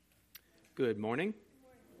Good morning.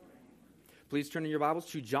 Please turn in your Bibles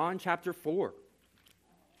to John chapter 4.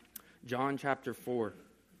 John chapter 4.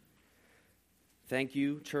 Thank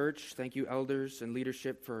you, church. Thank you, elders and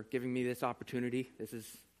leadership, for giving me this opportunity. This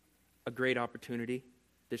is a great opportunity.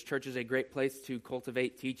 This church is a great place to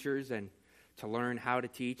cultivate teachers and to learn how to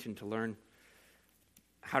teach and to learn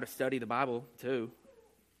how to study the Bible, too.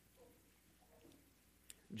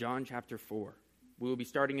 John chapter 4. We will be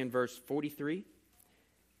starting in verse 43.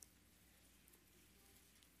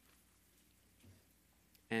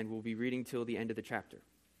 And we'll be reading till the end of the chapter.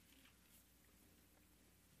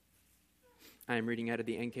 I am reading out of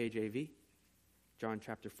the NKJV, John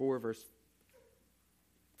chapter 4, verse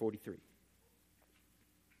 43.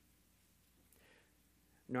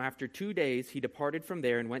 Now after 2 days he departed from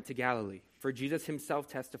there and went to Galilee, for Jesus himself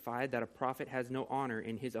testified that a prophet has no honor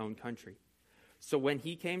in his own country. So when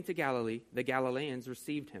he came to Galilee, the Galileans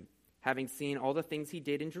received him, having seen all the things he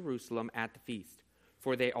did in Jerusalem at the feast,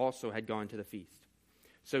 for they also had gone to the feast.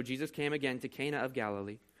 So Jesus came again to Cana of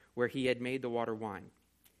Galilee, where he had made the water wine.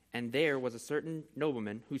 And there was a certain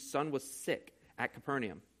nobleman whose son was sick at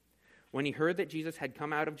Capernaum. When he heard that Jesus had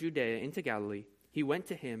come out of Judea into Galilee, he went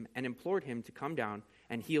to him and implored him to come down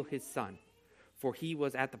and heal his son, for he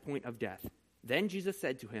was at the point of death. Then Jesus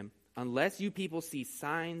said to him, "Unless you people see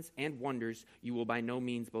signs and wonders, you will by no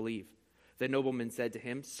means believe." The nobleman said to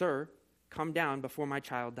him, "Sir, come down before my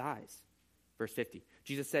child dies." Verse 50,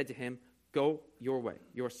 Jesus said to him, "Go your way,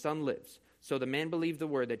 your son lives." So the man believed the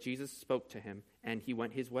word that Jesus spoke to him, and he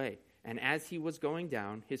went his way. And as he was going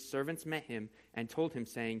down, his servants met him and told him,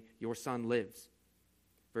 saying, "Your son lives."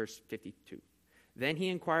 Verse 52. Then he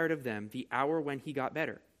inquired of them the hour when he got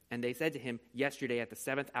better. And they said to him, "Yesterday at the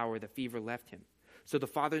 7th hour the fever left him." So the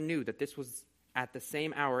father knew that this was at the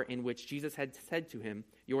same hour in which Jesus had said to him,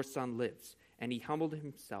 "Your son lives." And he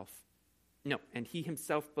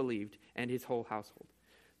himself believed, and his whole household.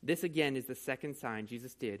 This again is the second sign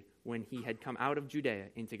Jesus did when he had come out of Judea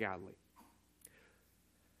into Galilee.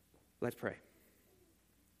 Let's pray.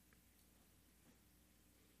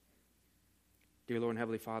 Dear Lord and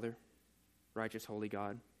Heavenly Father, righteous, holy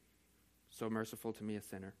God, so merciful to me, a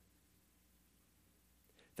sinner.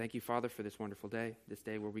 Thank you, Father, for this wonderful day, this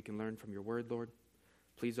day where we can learn from your word, Lord.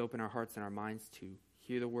 Please open our hearts and our minds to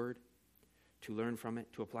hear the word, to learn from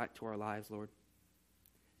it, to apply it to our lives, Lord.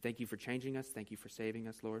 Thank you for changing us. Thank you for saving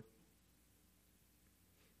us, Lord.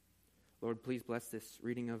 Lord, please bless this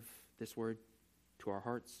reading of this word to our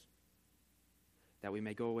hearts, that we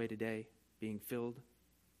may go away today being filled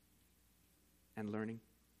and learning.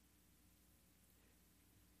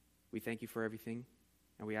 We thank you for everything,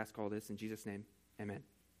 and we ask all this in Jesus' name. Amen.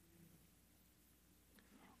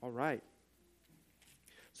 All right.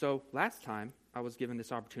 So last time I was given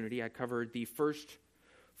this opportunity, I covered the first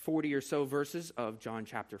 40 or so verses of John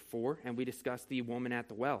chapter 4, and we discussed the woman at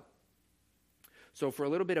the well. So for a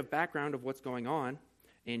little bit of background of what's going on,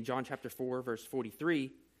 in John chapter 4, verse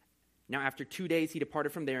 43, now after 2 days he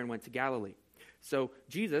departed from there and went to Galilee. So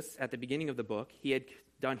Jesus, at the beginning of the book, he had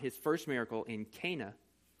done his first miracle in Cana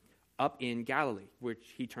up in Galilee, which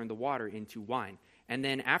he turned the water into wine. And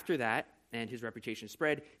then after that, and his reputation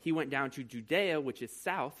spread, he went down to Judea, which is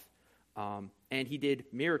south, and he did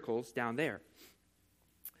miracles down there.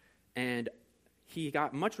 And he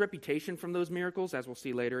got much reputation from those miracles, as we'll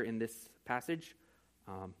see later in this passage.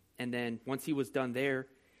 And then once he was done there,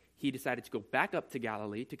 he decided to go back up to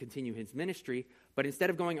Galilee to continue his ministry. But instead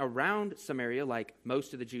of going around Samaria like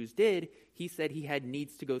most of the Jews did, he said he had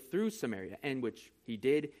needs to go through Samaria, and which he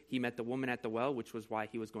did. He met the woman at the well, which was why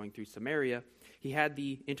he was going through Samaria. He had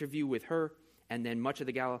the interview with her, and then much of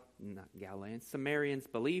the Samaritans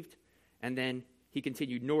believed. And then he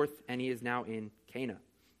continued north, and he is now in Cana.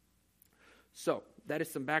 So, that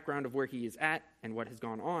is some background of where he is at and what has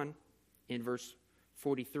gone on in verse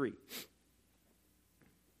 43.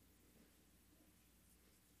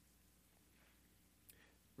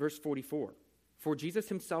 Verse 44. For Jesus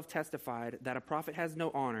himself testified that a prophet has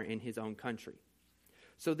no honor in his own country.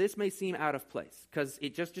 So this may seem out of place, because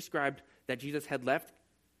it just described that Jesus had left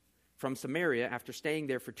from Samaria after staying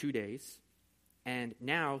there for 2 days, and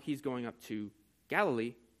now he's going up to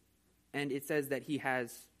Galilee, and it says that he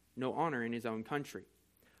has no honor in his own country.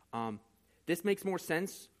 This makes more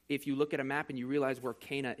sense if you look at a map and you realize where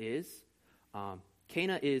Cana is.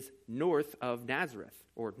 Cana is north of Nazareth,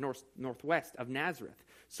 or northwest of Nazareth.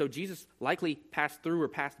 So Jesus likely passed through or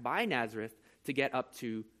passed by Nazareth to get up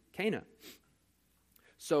to Cana.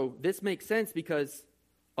 So this makes sense because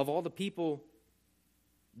of all the people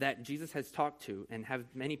that Jesus has talked to, and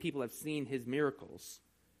many people have seen his miracles.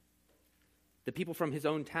 The people from his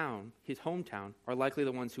own town, his hometown, are likely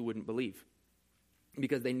the ones who wouldn't believe.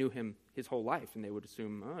 because they knew him his whole life, and they would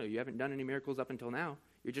assume, oh, you haven't done any miracles up until now.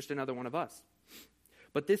 You're just another one of us.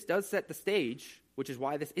 But this does set the stage, which is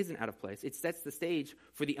why this isn't out of place. It sets the stage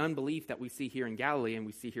for the unbelief that we see here in Galilee and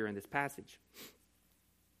we see here in this passage.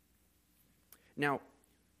 Now,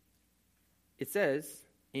 it says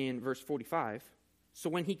in verse 45, so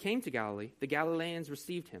when he came to Galilee, the Galileans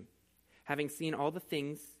received him, having seen all the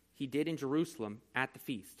things he did in Jerusalem at the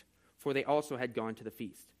feast, for they also had gone to the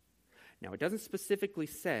feast. Now, it doesn't specifically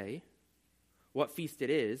say what feast it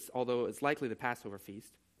is, although it's likely the Passover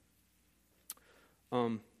feast.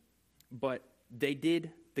 But the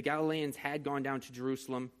Galileans had gone down to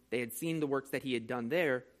Jerusalem. They had seen the works that he had done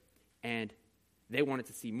there, and they wanted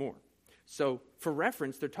to see more. So, for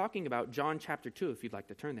reference, they're talking about John chapter 2, if you'd like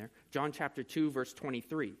to turn there. John chapter 2, verse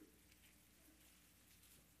 23.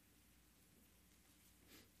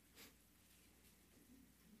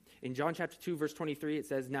 In John chapter 2, verse 23, it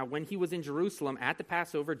says, now when he was in Jerusalem at the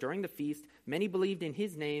Passover during the feast, many believed in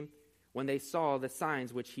his name when they saw the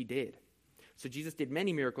signs which he did. So Jesus did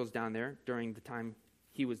many miracles down there during the time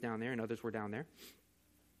he was down there and others were down there.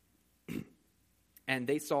 And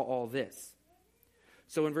they saw all this.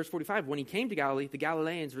 So in verse 45, when he came to Galilee, the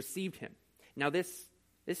Galileans received him. Now this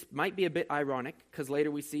might be a bit ironic, because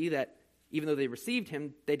later we see that even though they received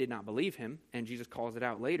him, they did not believe him, and Jesus calls it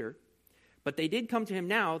out later. But they did come to him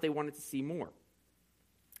now. They wanted to see more,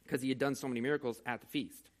 because he had done so many miracles at the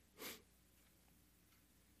feast.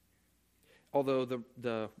 Although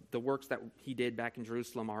the works that he did back in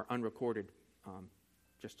Jerusalem are unrecorded,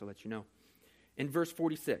 just to let you know. In verse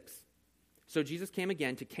 46, so Jesus came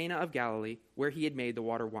again to Cana of Galilee, where he had made the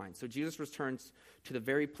water wine. So Jesus returns to the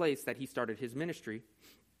very place that he started his ministry,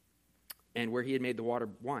 and where he had made the water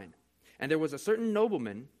wine. And there was a certain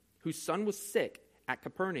nobleman whose son was sick at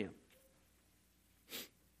Capernaum.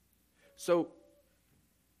 So,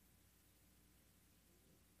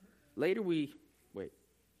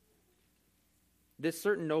 this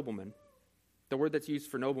certain nobleman, the word that's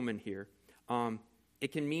used for nobleman here,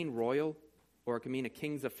 it can mean royal, or it can mean a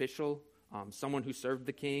king's official, someone who served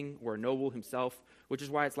the king, or a noble himself, which is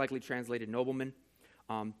why it's likely translated nobleman.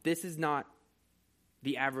 This is not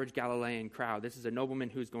the average Galilean crowd. This is a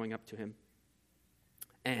nobleman who's going up to him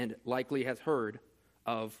and likely has heard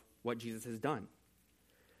of what Jesus has done.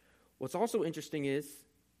 What's also interesting is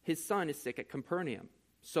his son is sick at Capernaum.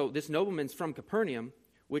 So this nobleman's from Capernaum,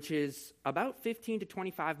 which is about 15 to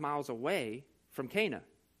 25 miles away from Cana.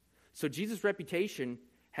 So Jesus' reputation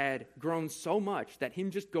had grown so much that him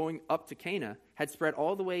just going up to Cana had spread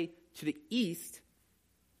all the way to the east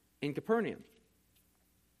in Capernaum.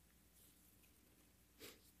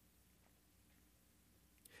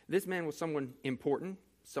 This man was someone important,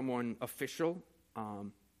 someone official.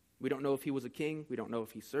 We don't know if he was a king. We don't know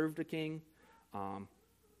if he served a king.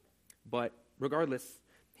 But regardless,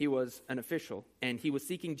 he was an official, and he was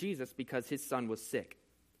seeking Jesus because his son was sick.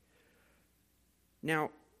 Now,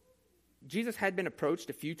 Jesus had been approached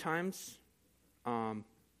a few times,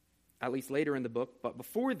 at least later in the book, but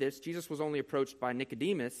before this, Jesus was only approached by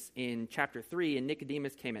Nicodemus in chapter 3, and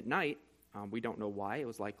Nicodemus came at night. We don't know why. It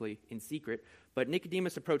was likely in secret. But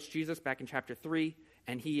Nicodemus approached Jesus back in chapter 3,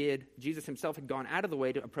 and Jesus himself had gone out of the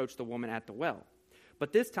way to approach the woman at the well.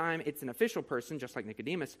 But this time, it's an official person, just like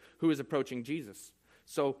Nicodemus, who is approaching Jesus.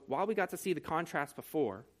 So while we got to see the contrast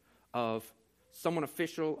before of someone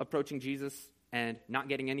official approaching Jesus and not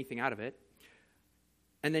getting anything out of it,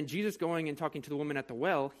 and then Jesus going and talking to the woman at the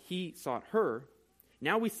well, he sought her.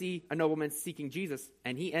 Now we see a nobleman seeking Jesus,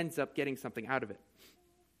 and he ends up getting something out of it.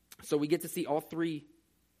 So we get to see all three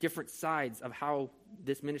different sides of how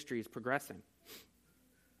this ministry is progressing.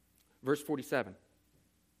 Verse 47.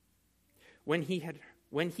 When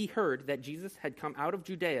he heard that Jesus had come out of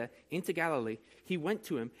Judea into Galilee, he went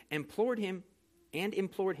to him, implored him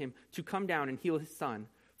to come down and heal his son,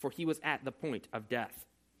 for he was at the point of death.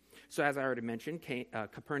 So as I already mentioned,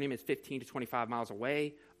 Capernaum is 15 to 25 miles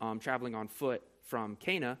away, traveling on foot from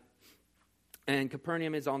Cana. And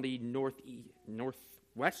Capernaum is on the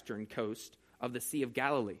northwestern coast of the Sea of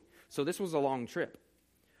Galilee. So this was a long trip.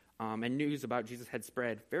 And news about Jesus had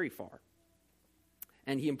spread very far.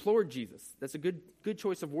 And he implored Jesus. That's a good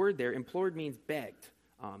choice of word there. Implored means begged.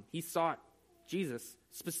 He sought Jesus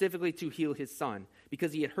specifically to heal his son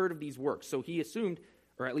because he had heard of these works. So he assumed,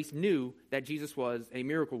 or at least knew, that Jesus was a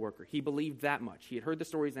miracle worker. He believed that much. He had heard the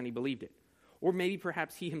stories and he believed it. Or maybe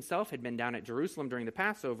perhaps he himself had been down at Jerusalem during the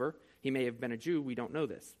Passover. He may have been a Jew. We don't know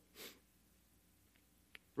this.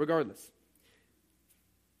 Regardless,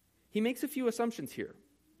 he makes a few assumptions here.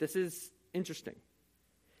 This is interesting.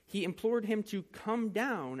 he implored him to come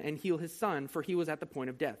down and heal his son, for he was at the point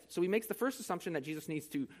of death. So he makes the first assumption that Jesus needs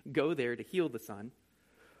to go there to heal the son.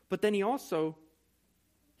 But then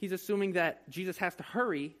he's assuming that Jesus has to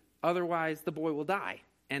hurry, otherwise the boy will die.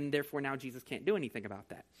 And therefore now Jesus can't do anything about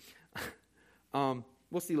that.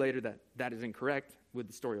 We'll see later that that is incorrect with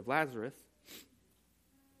the story of Lazarus.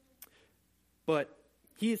 But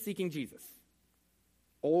he is seeking Jesus.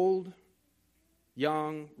 Old,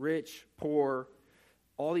 young, rich, poor,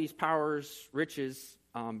 all these powers, riches,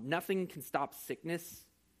 nothing can stop sickness,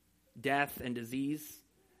 death, and disease.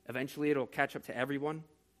 Eventually it'll catch up to everyone.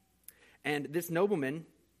 And this nobleman,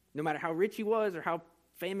 no matter how rich he was or how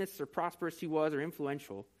famous or prosperous he was or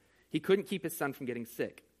influential, he couldn't keep his son from getting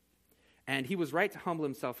sick. And he was right to humble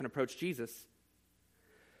himself and approach Jesus.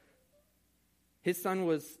 His son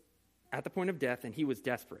was at the point of death, and he was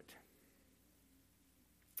desperate.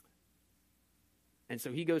 And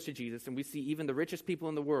so he goes to Jesus, and we see even the richest people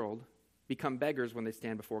in the world become beggars when they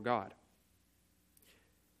stand before God.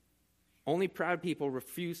 Only proud people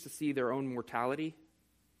refuse to see their own mortality,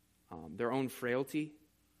 their own frailty.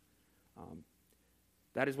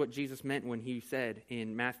 That is what Jesus meant when he said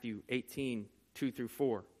in Matthew 18, 2 through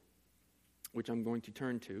 4, which I'm going to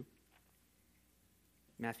turn to.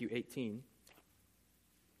 Matthew 18.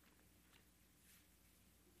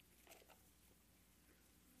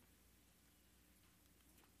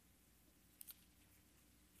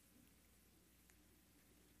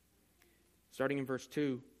 Starting in verse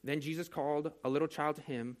 2, then Jesus called a little child to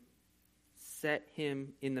him, set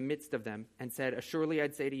him in the midst of them, and said, "Assuredly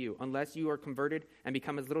I'd say to you, unless you are converted and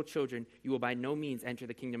become as little children, you will by no means enter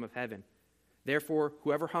the kingdom of heaven. Therefore,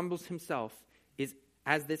 whoever humbles himself is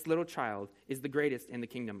as this little child is the greatest in the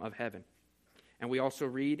kingdom of heaven." And we also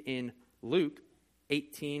read in Luke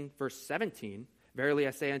 18, verse 17, "Verily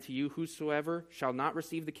I say unto you, whosoever shall not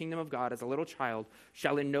receive the kingdom of God as a little child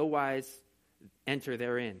shall in no wise enter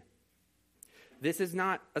therein." This is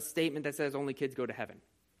not a statement that says only kids go to heaven.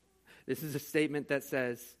 This is a statement that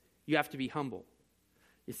says you have to be humble.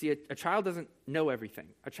 You see, a child doesn't know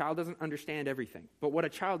everything. A child doesn't understand everything. But what a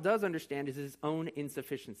child does understand is his own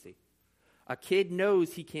insufficiency. A kid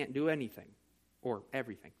knows he can't do anything or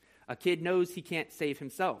everything. A kid knows he can't save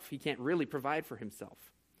himself. He can't really provide for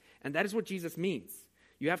himself. And that is what Jesus means.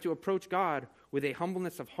 You have to approach God with a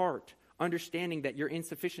humbleness of heart, understanding that you're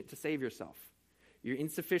insufficient to save yourself. You're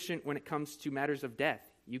insufficient when it comes to matters of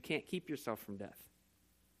death. You can't keep yourself from death.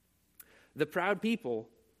 The proud people,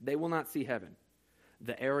 they will not see heaven.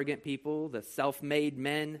 The arrogant people, the self-made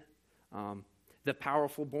men, the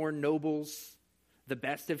powerful born nobles, the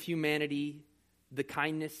best of humanity, the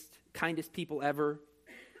kindest people ever,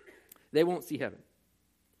 they won't see heaven.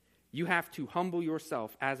 You have to humble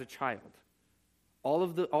yourself as a child. All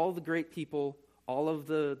the great people, all of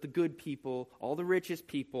the good people, all the richest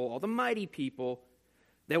people, all the mighty people,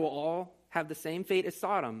 they will all have the same fate as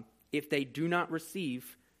Sodom if they do not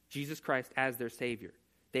receive Jesus Christ as their Savior.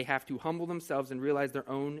 They have to humble themselves and realize their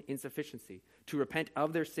own insufficiency, to repent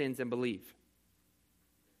of their sins and believe.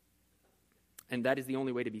 And that is the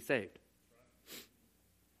only way to be saved.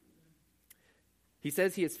 He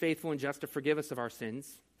says he is faithful and just to forgive us of our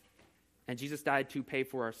sins, and Jesus died to pay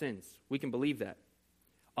for our sins. We can believe that.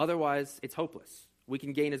 Otherwise, it's hopeless. We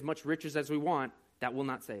can gain as much riches as we want. That will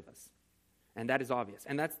not save us. And that is obvious.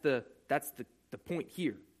 And that's the point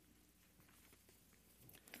here.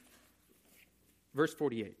 Verse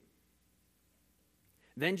 48.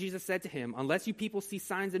 Then Jesus said to him, "Unless you people see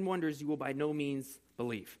signs and wonders, you will by no means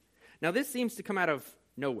believe." Now this seems to come out of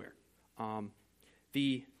nowhere.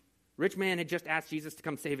 The rich man had just asked Jesus to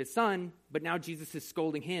come save his son, but now Jesus is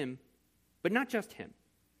scolding him, but not just him.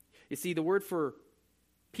 You see, the word for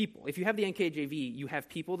people, if you have the NKJV, you have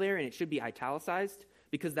people there, and it should be italicized,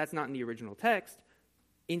 because that's not in the original text.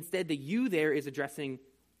 Instead, the you there is addressing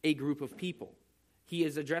a group of people. He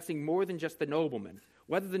is addressing more than just the nobleman.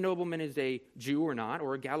 Whether the nobleman is a Jew or not,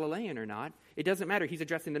 or a Galilean or not, it doesn't matter. He's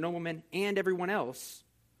addressing the nobleman and everyone else.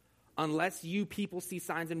 Unless you people see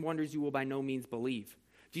signs and wonders, you will by no means believe.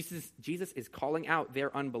 Jesus is calling out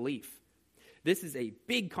their unbelief. This is a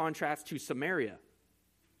big contrast to Samaria,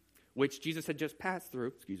 which Jesus had just passed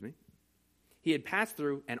through. He had passed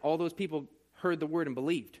through, and all those people heard the word and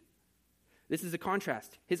believed. This is a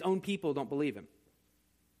contrast. His own people don't believe him.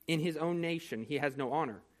 In his own nation, he has no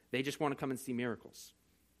honor. They just want to come and see miracles.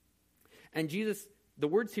 And Jesus, the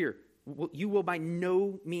words here, you will by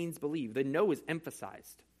no means believe. The no is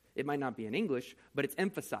emphasized. It might not be in English, but it's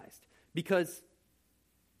emphasized because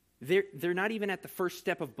they're not even at the first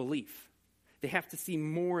step of belief. They have to see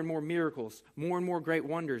more and more miracles, more and more great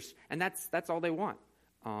wonders, and that's all they want.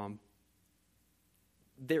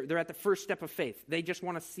 they're at the first step of faith. They just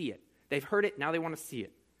want to see it. They've heard it, now they want to see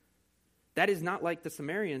it. That is not like the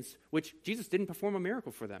Samaritans, which Jesus didn't perform a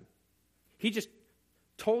miracle for them. He just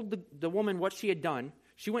told the woman what she had done.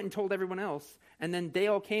 She went and told everyone else, and then they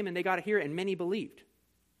all came and they got to hear it, and many believed.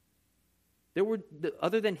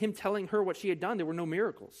 Other than him telling her what she had done, there were no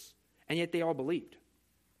miracles, and yet they all believed.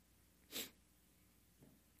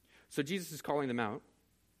 So Jesus is calling them out.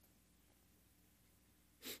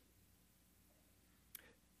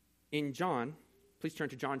 In John, please turn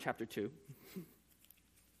to John chapter 2.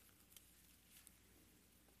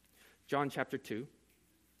 John chapter 2,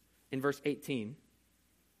 in verse 18.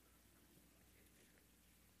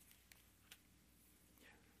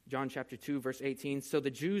 John chapter 2, verse 18. So the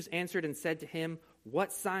Jews answered and said to him,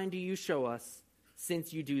 "What sign do you show us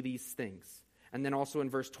since you do these things?" And then also in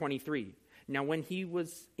verse 23. Now when he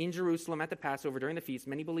was in Jerusalem at the Passover during the feast,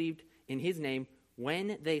 many believed in his name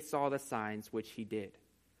when they saw the signs which he did.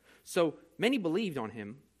 So many believed on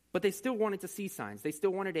him, but they still wanted to see signs. They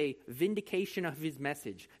still wanted a vindication of his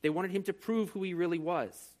message. They wanted him to prove who he really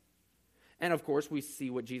was. And of course, we see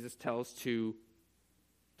what Jesus tells to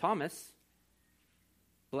Thomas.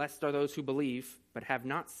 Blessed are those who believe, but have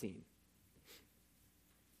not seen.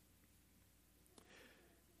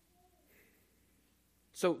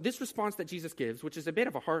 So this response that Jesus gives, which is a bit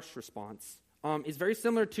of a harsh response, is very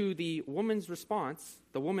similar to the woman's response,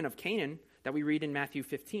 the woman of Canaan, that we read in Matthew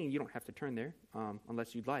 15. You don't have to turn there,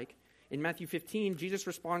 unless you'd like. In Matthew 15, Jesus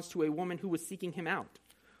responds to a woman who was seeking him out.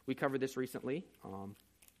 We covered this recently.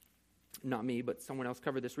 Not me, but someone else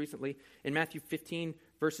covered this recently. In Matthew 15,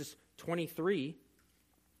 verses 23,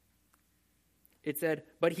 it said,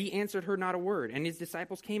 "But he answered her not a word, and his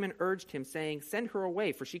disciples came and urged him, saying, 'Send her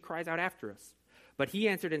away, for she cries out after us.' But he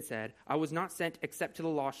answered and said, 'I was not sent except to the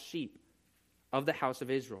lost sheep of the house of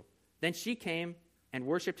Israel.' Then she came and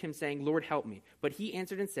worshipped him, saying, 'Lord, help me.' But he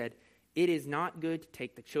answered and said, 'It is not good to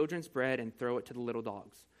take the children's bread and throw it to the little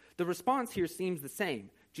dogs.'" The response here seems the same.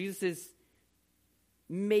 Jesus is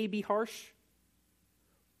maybe harsh,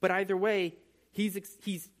 but either way,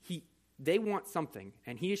 they want something,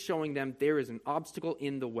 and he is showing them there is an obstacle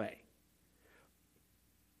in the way.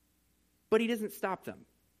 But he doesn't stop them.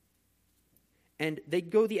 And they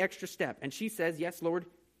go the extra step, and she says, "Yes, Lord,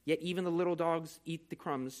 yet even the little dogs eat the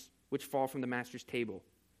crumbs which fall from the master's table."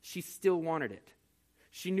 She still wanted it.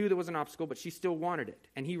 She knew there was an obstacle, but she still wanted it,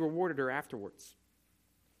 and he rewarded her afterwards.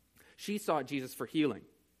 She sought Jesus for healing.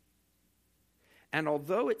 And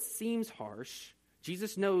although it seems harsh,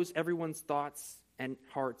 Jesus knows everyone's thoughts and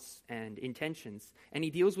hearts and intentions, and he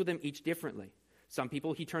deals with them each differently. Some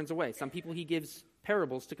people he turns away. Some people he gives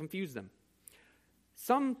parables to confuse them.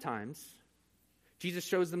 Sometimes Jesus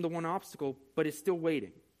shows them the one obstacle, but is still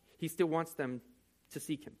waiting. He still wants them to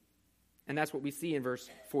seek him. And that's what we see in verse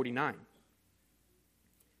 49.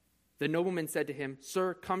 The nobleman said to him,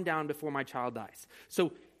 "Sir, come down before my child dies."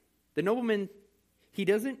 So the nobleman, he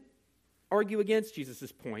doesn't argue against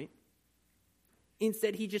Jesus' point.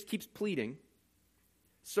 Instead, he just keeps pleading,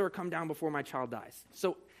 "Sir, come down before my child dies."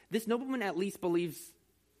 So this nobleman at least believes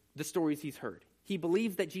the stories he's heard. He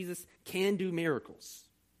believes that Jesus can do miracles.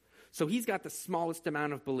 So he's got the smallest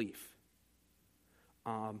amount of belief.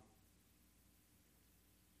 And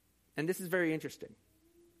this is very interesting.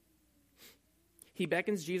 He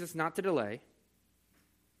beckons Jesus not to delay,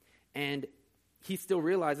 and he still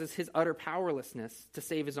realizes his utter powerlessness to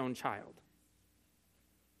save his own child.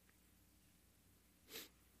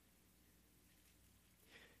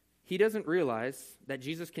 He doesn't realize that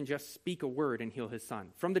Jesus can just speak a word and heal his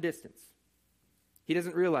son from the distance. He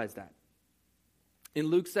doesn't realize that. In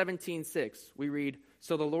Luke 17:6, we read,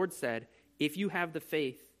 "So the Lord said, if you have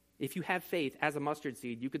faith as a mustard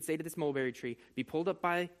seed, you could say to this mulberry tree, 'Be pulled up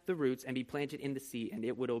by the roots and be planted in the sea,' and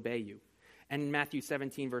it would obey you." And in Matthew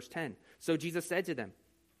 17, verse 10, "So Jesus said to them,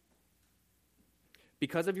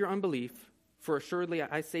 'Because of your unbelief, for assuredly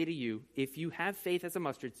I say to you, if you have faith as a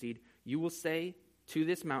mustard seed, you will say to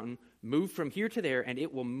this mountain, move from here to there, and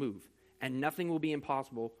it will move, and nothing will be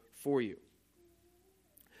impossible for you.'"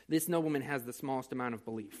 This nobleman has the smallest amount of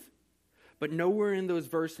belief. But nowhere in those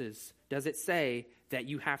verses does it say that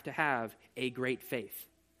you have to have a great faith.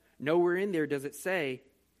 Nowhere in there does it say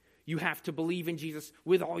you have to believe in Jesus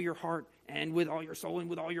with all your heart and with all your soul and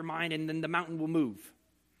with all your mind, and then the mountain will move.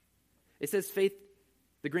 It says faith,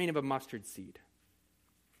 the grain of a mustard seed.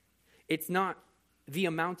 It's not the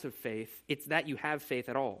amount of faith, it's that you have faith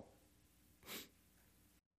at all.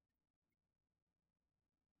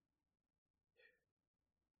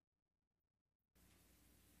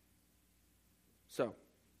 So,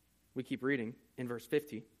 we keep reading in verse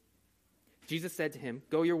 50. Jesus said to him,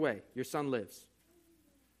 "Go your way, your son lives."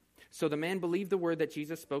 So the man believed the word that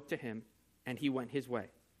Jesus spoke to him, and he went his way.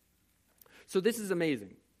 So this is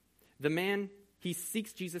amazing. The man, he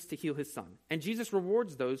seeks Jesus to heal his son. And Jesus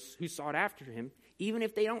rewards those who sought after him, even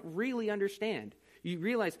if they don't really understand. You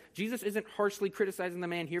realize Jesus isn't harshly criticizing the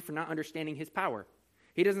man here for not understanding his power.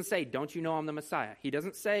 He doesn't say, don't you know I'm the Messiah? He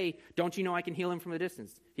doesn't say, don't you know I can heal him from the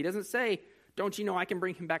distance? He doesn't say, don't you know I can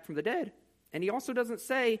bring him back from the dead? And he also doesn't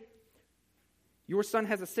say, your son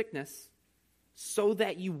has a sickness so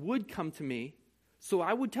that you would come to me. So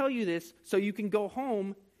I would tell you this so you can go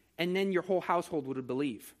home and then your whole household would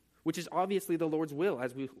believe, which is obviously the Lord's will,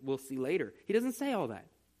 as we will see later. He doesn't say all that.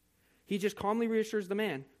 He just calmly reassures the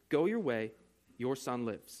man, go your way, your son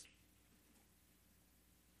lives.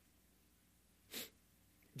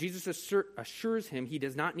 Jesus assures him he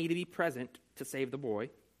does not need to be present to save the boy,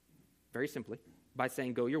 very simply, by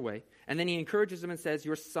saying, go your way. And then he encourages him and says,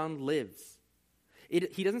 your son lives.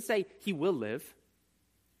 He doesn't say he will live.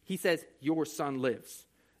 He says, your son lives.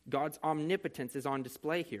 God's omnipotence is on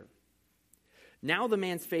display here. Now the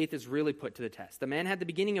man's faith is really put to the test. The man had the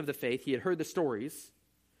beginning of the faith. He had heard the stories.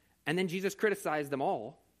 And then Jesus criticized them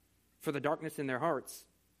all for the darkness in their hearts.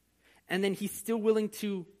 And then he's still willing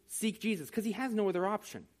to seek Jesus because he has no other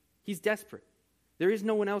option. He's desperate. There is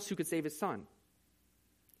no one else who could save his son.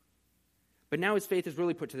 But now his faith is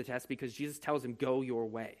really put to the test because Jesus tells him, go your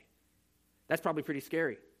way. That's probably pretty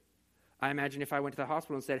scary. I imagine if I went to the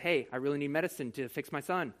hospital and said, hey, I really need medicine to fix my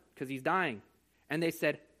son because he's dying. And they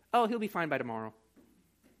said, oh, he'll be fine by tomorrow.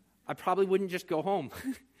 I probably wouldn't just go home,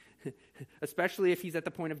 especially if he's at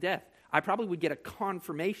the point of death. I probably would get a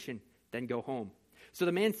confirmation, then go home. So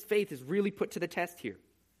the man's faith is really put to the test here.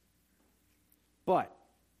 But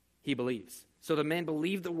he believes. So the man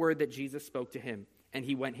believed the word that Jesus spoke to him, and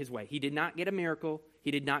he went his way. He did not get a miracle.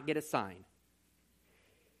 He did not get a sign.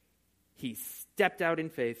 He stepped out in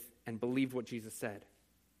faith and believed what Jesus said.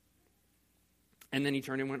 And then he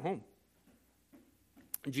turned and went home.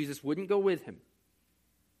 Jesus wouldn't go with him.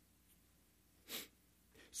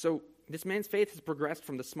 So this man's faith has progressed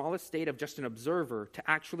from the smallest state of just an observer to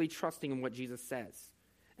actually trusting in what Jesus says.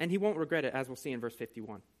 And he won't regret it, as we'll see in verse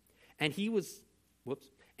 51. And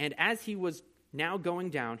as he was now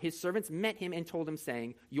going down, his servants met him and told him,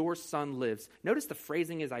 saying, your son lives. Notice the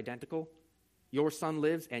phrasing is identical. Your son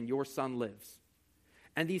lives and your son lives.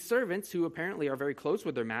 And these servants, who apparently are very close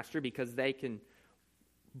with their master because they can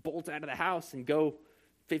bolt out of the house and go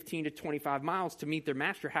 15 to 25 miles to meet their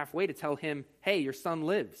master halfway to tell him, hey, your son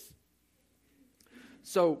lives.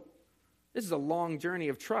 So this is a long journey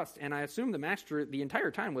of trust, and I assume the master the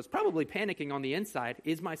entire time was probably panicking on the inside.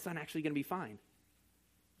 Is my son actually going to be fine?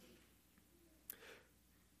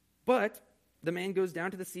 But the man goes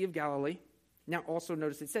down to the Sea of Galilee. Now also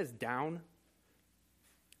notice it says down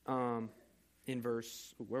in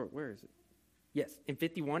verse, where is it? Yes, in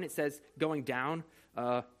 51 it says going down.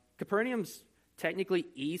 Capernaum's technically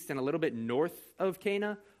east and a little bit north of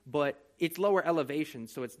Cana, but it's lower elevation,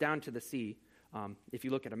 so it's down to the sea, if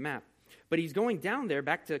you look at a map. But he's going down there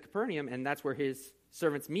back to Capernaum, and that's where his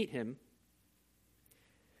servants meet him.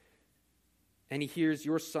 And he hears,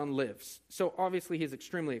 your son lives. So obviously he's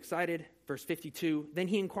extremely excited. Verse 52, then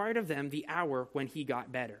he inquired of them the hour when he got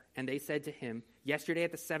better. And they said to him, yesterday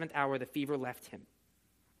at the 7th hour the fever left him.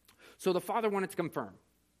 So the father wanted to confirm.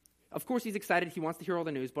 Of course he's excited. He wants to hear all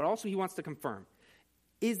the news, but also he wants to confirm.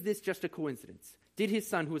 Is this just a coincidence? Did his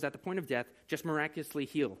son, who was at the point of death, just miraculously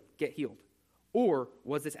get healed? Or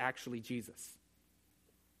was this actually Jesus?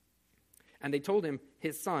 And they told him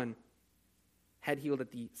his son had healed at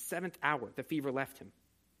the 7th hour. The fever left him.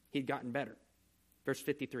 He'd gotten better. Verse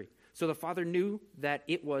 53. So the father knew that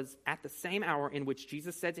it was at the same hour in which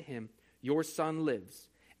Jesus said to him, your son lives.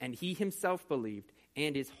 And he himself believed,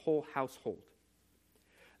 and his whole household.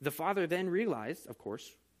 The father then realized, of course,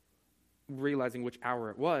 realizing which hour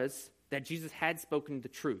it was, that Jesus had spoken the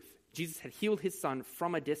truth. Jesus had healed his son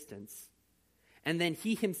from a distance. And then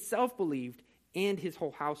he himself believed, and his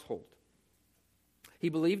whole household. He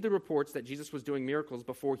believed the reports that Jesus was doing miracles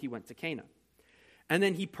before he went to Cana. And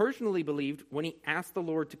then he personally believed when he asked the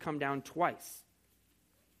Lord to come down twice.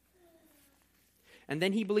 And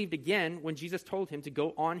then he believed again when Jesus told him to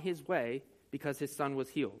go on his way because his son was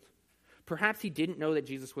healed. Perhaps he didn't know that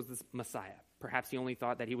Jesus was the Messiah. Perhaps he only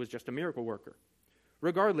thought that he was just a miracle worker.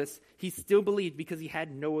 Regardless, he still believed because he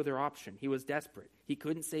had no other option. He was desperate. He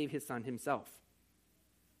couldn't save his son himself.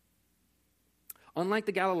 Unlike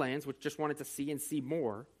the Galileans, which just wanted to see and see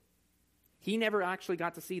more, he never actually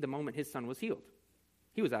got to see the moment his son was healed.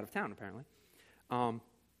 He was out of town, apparently.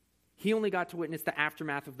 He only got to witness the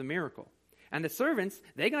aftermath of the miracle. And the servants,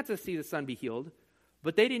 they got to see the son be healed,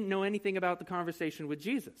 but they didn't know anything about the conversation with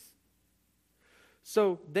Jesus.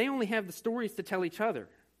 So they only have the stories to tell each other.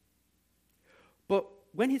 But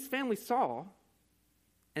when his family saw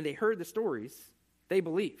and they heard the stories, they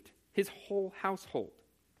believed. His whole household.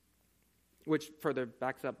 Which further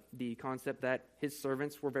backs up the concept that his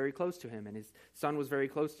servants were very close to him and his son was very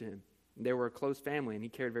close to him. They were a close family and he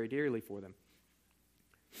cared very dearly for them.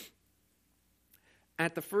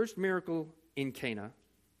 At the first miracle in Cana,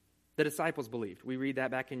 the disciples believed. We read that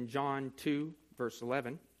back in John 2, verse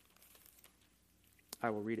 11. I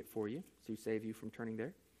will read it for you to save you from turning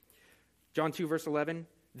there. John 2, verse 11.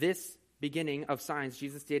 This beginning of signs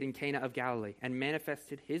Jesus did in Cana of Galilee and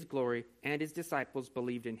manifested his glory, and his disciples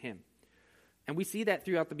believed in him. And we see that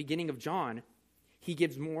throughout the beginning of John. He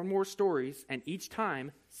gives more and more stories, and each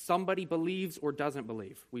time somebody believes or doesn't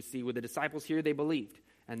believe. We see with the disciples here, they believed.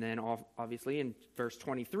 And then obviously in verse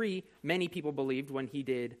 23, many people believed when he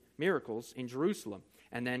did miracles in Jerusalem.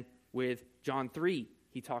 And then with John 3,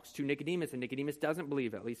 he talks to Nicodemus, and Nicodemus doesn't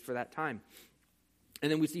believe, at least for that time.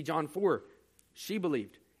 And then we see John 4, she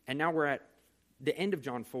believed. And now we're at the end of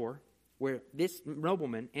John 4, where this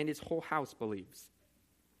nobleman and his whole house believes.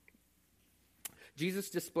 Jesus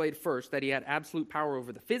displayed first that he had absolute power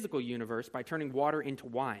over the physical universe by turning water into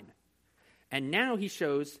wine. And now he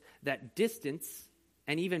shows that distance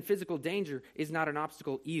and even physical danger is not an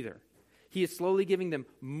obstacle either. He is slowly giving them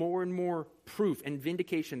more and more proof and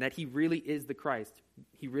vindication that he really is the Christ.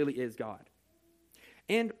 He really is God.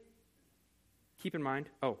 And keep in mind,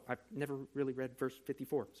 I've never really read verse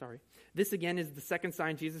 54, sorry. This again is the second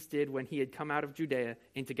sign Jesus did when he had come out of Judea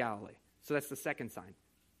into Galilee. So that's the second sign.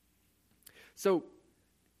 So,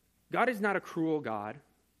 God is not a cruel God.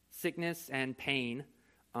 Sickness and pain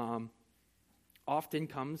often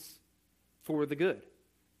comes for the good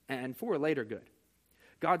and for a later good.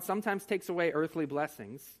 God sometimes takes away earthly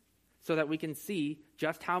blessings so that we can see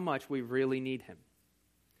just how much we really need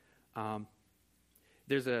him.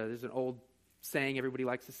 There's an old saying everybody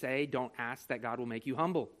likes to say, don't ask that God will make you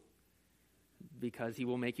humble, because he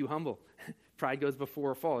will make you humble. Pride goes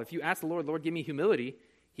before a fall. If you ask the Lord, Lord, give me humility,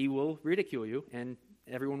 he will ridicule you, and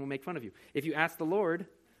everyone will make fun of you. If you ask the Lord,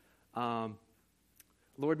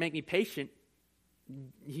 Lord, make me patient,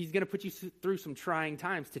 he's going to put you through some trying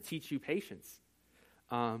times to teach you patience.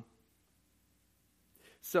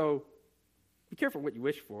 So be careful what you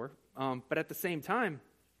wish for. But at the same time,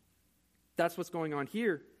 that's what's going on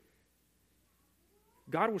here.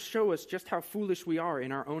 God will show us just how foolish we are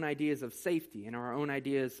in our own ideas of safety, in our own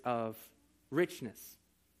ideas of richness.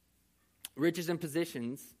 Riches and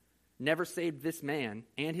positions never saved this man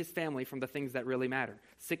and his family from the things that really matter.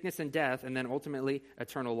 Sickness and death, and then ultimately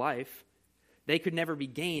eternal life, they could never be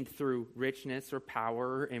gained through richness or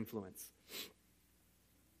power or influence.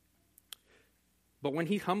 But when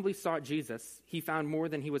he humbly sought Jesus, he found more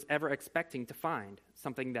than he was ever expecting to find,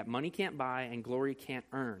 something that money can't buy and glory can't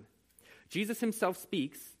earn. Jesus himself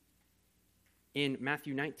speaks in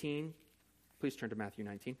Matthew 19. Please turn to Matthew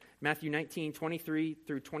 19. Matthew 19, 23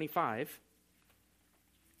 through 25.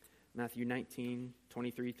 Matthew 19,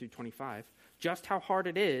 23 through 25. Just how hard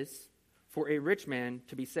it is for a rich man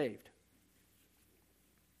to be saved.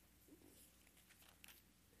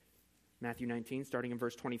 Matthew 19, starting in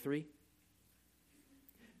verse 23.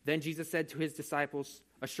 Then Jesus said to his disciples,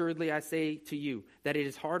 assuredly I say to you that it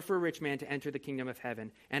is hard for a rich man to enter the kingdom of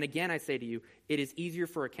heaven. And again I say to you, it is easier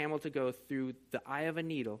for a camel to go through the eye of a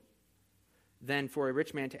needle than for a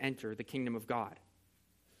rich man to enter the kingdom of God.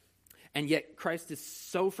 And yet Christ is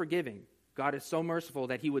so forgiving. God is so merciful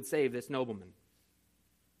that he would save this nobleman.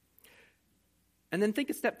 And then think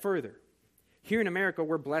a step further. Here in America,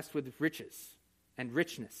 we're blessed with riches and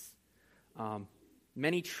richness.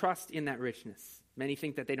 Many trust in that richness. Many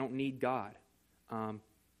think that they don't need God.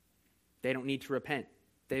 They don't need to repent.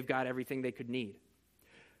 They've got everything they could need.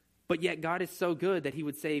 But yet God is so good that he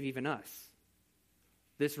would save even us.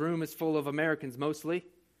 This room is full of Americans mostly,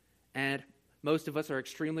 and most of us are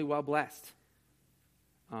extremely well blessed.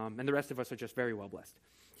 And the rest of us are just very well blessed.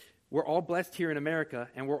 We're all blessed here in America,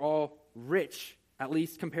 and we're all rich, at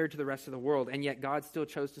least compared to the rest of the world, and yet God still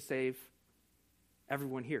chose to save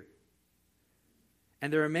everyone here.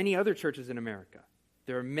 And there are many other churches in America.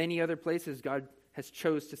 There are many other places God has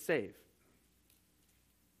chose to save.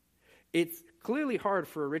 It's clearly hard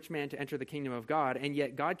for a rich man to enter the kingdom of God, and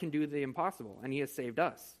yet God can do the impossible, and he has saved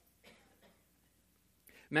us.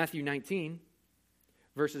 Matthew 19,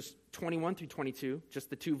 verses 21 through 22, just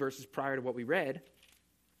the two verses prior to what we read,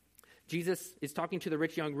 Jesus is talking to the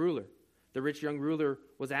rich young ruler. The rich young ruler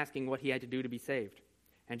was asking what he had to do to be saved.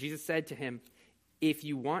 And Jesus said to him, if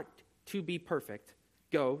you want to be perfect,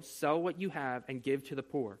 go, sell what you have and give to the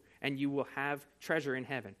poor, and you will have treasure in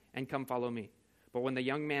heaven, and come follow me. But when the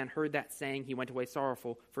young man heard that saying, he went away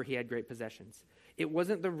sorrowful, for he had great possessions. It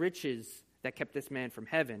wasn't the riches that kept this man from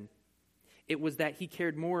heaven. It was that he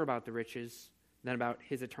cared more about the riches than about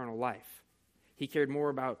his eternal life. He cared more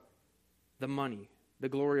about the money, the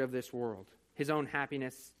glory of this world, his own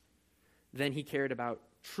happiness, than he cared about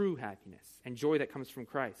true happiness and joy that comes from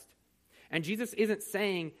Christ. And Jesus isn't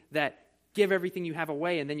saying that give everything you have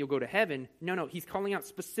away and then you'll go to heaven. No, he's calling out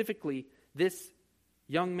specifically this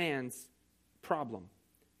young man's problem.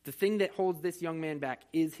 The thing that holds this young man back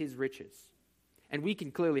is his riches. And we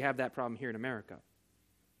can clearly have that problem here in America.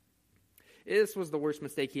 This was the worst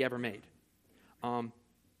mistake he ever made. And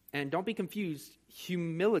don't be confused.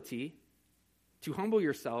 Humility, to humble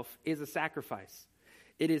yourself, is a sacrifice.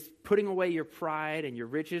 It is putting away your pride and your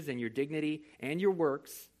riches and your dignity and your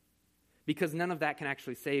works, because none of that can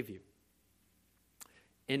actually save you.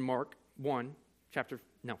 In Mark 1,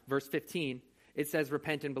 verse 15, it says,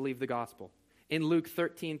 repent and believe the gospel. In Luke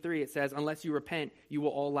 13:3, it says, unless you repent, you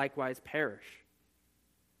will all likewise perish.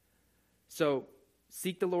 So,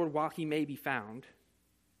 seek the Lord while he may be found.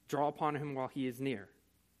 Draw upon him while he is near.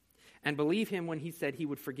 And believe him when he said he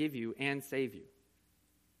would forgive you and save you.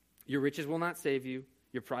 Your riches will not save you.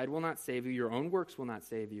 Your pride will not save you. Your own works will not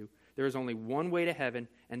save you. There is only one way to heaven,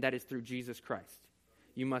 and that is through Jesus Christ.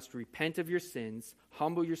 You must repent of your sins,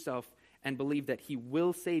 humble yourself, and believe that he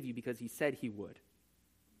will save you because he said he would.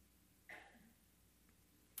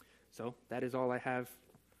 So that is all I have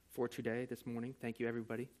for today, this morning. Thank you,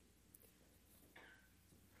 everybody.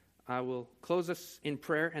 I will close us in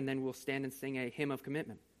prayer, and then we'll stand and sing a hymn of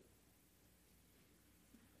commitment.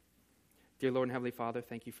 Dear Lord and Heavenly Father,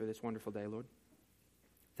 thank you for this wonderful day, Lord.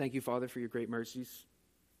 Thank you, Father, for your great mercies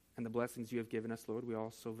and the blessings you have given us, Lord. We are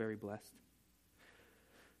all so very blessed.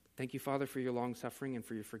 Thank you, Father, for your long suffering and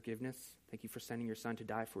for your forgiveness. Thank you for sending your Son to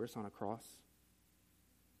die for us on a cross.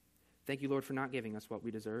 Thank you, Lord, for not giving us what we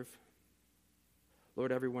deserve.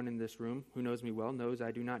 Lord, everyone in this room who knows me well knows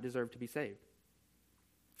I do not deserve to be saved.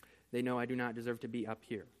 They know I do not deserve to be up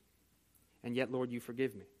here. And yet, Lord, you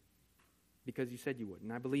forgive me because you said you would,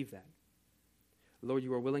 and I believe that. Lord,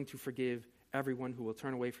 you are willing to forgive everyone who will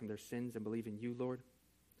turn away from their sins and believe in you, Lord.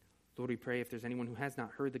 Lord, we pray if there's anyone who has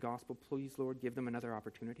not heard the gospel, please, Lord, give them another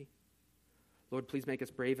opportunity. Lord, please make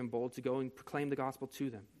us brave and bold to go and proclaim the gospel to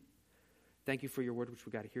them. Thank you for your word which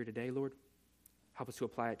we got to hear today, Lord. Help us to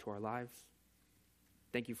apply it to our lives.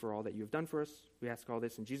 Thank you for all that you have done for us. We ask all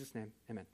this in Jesus' name. Amen.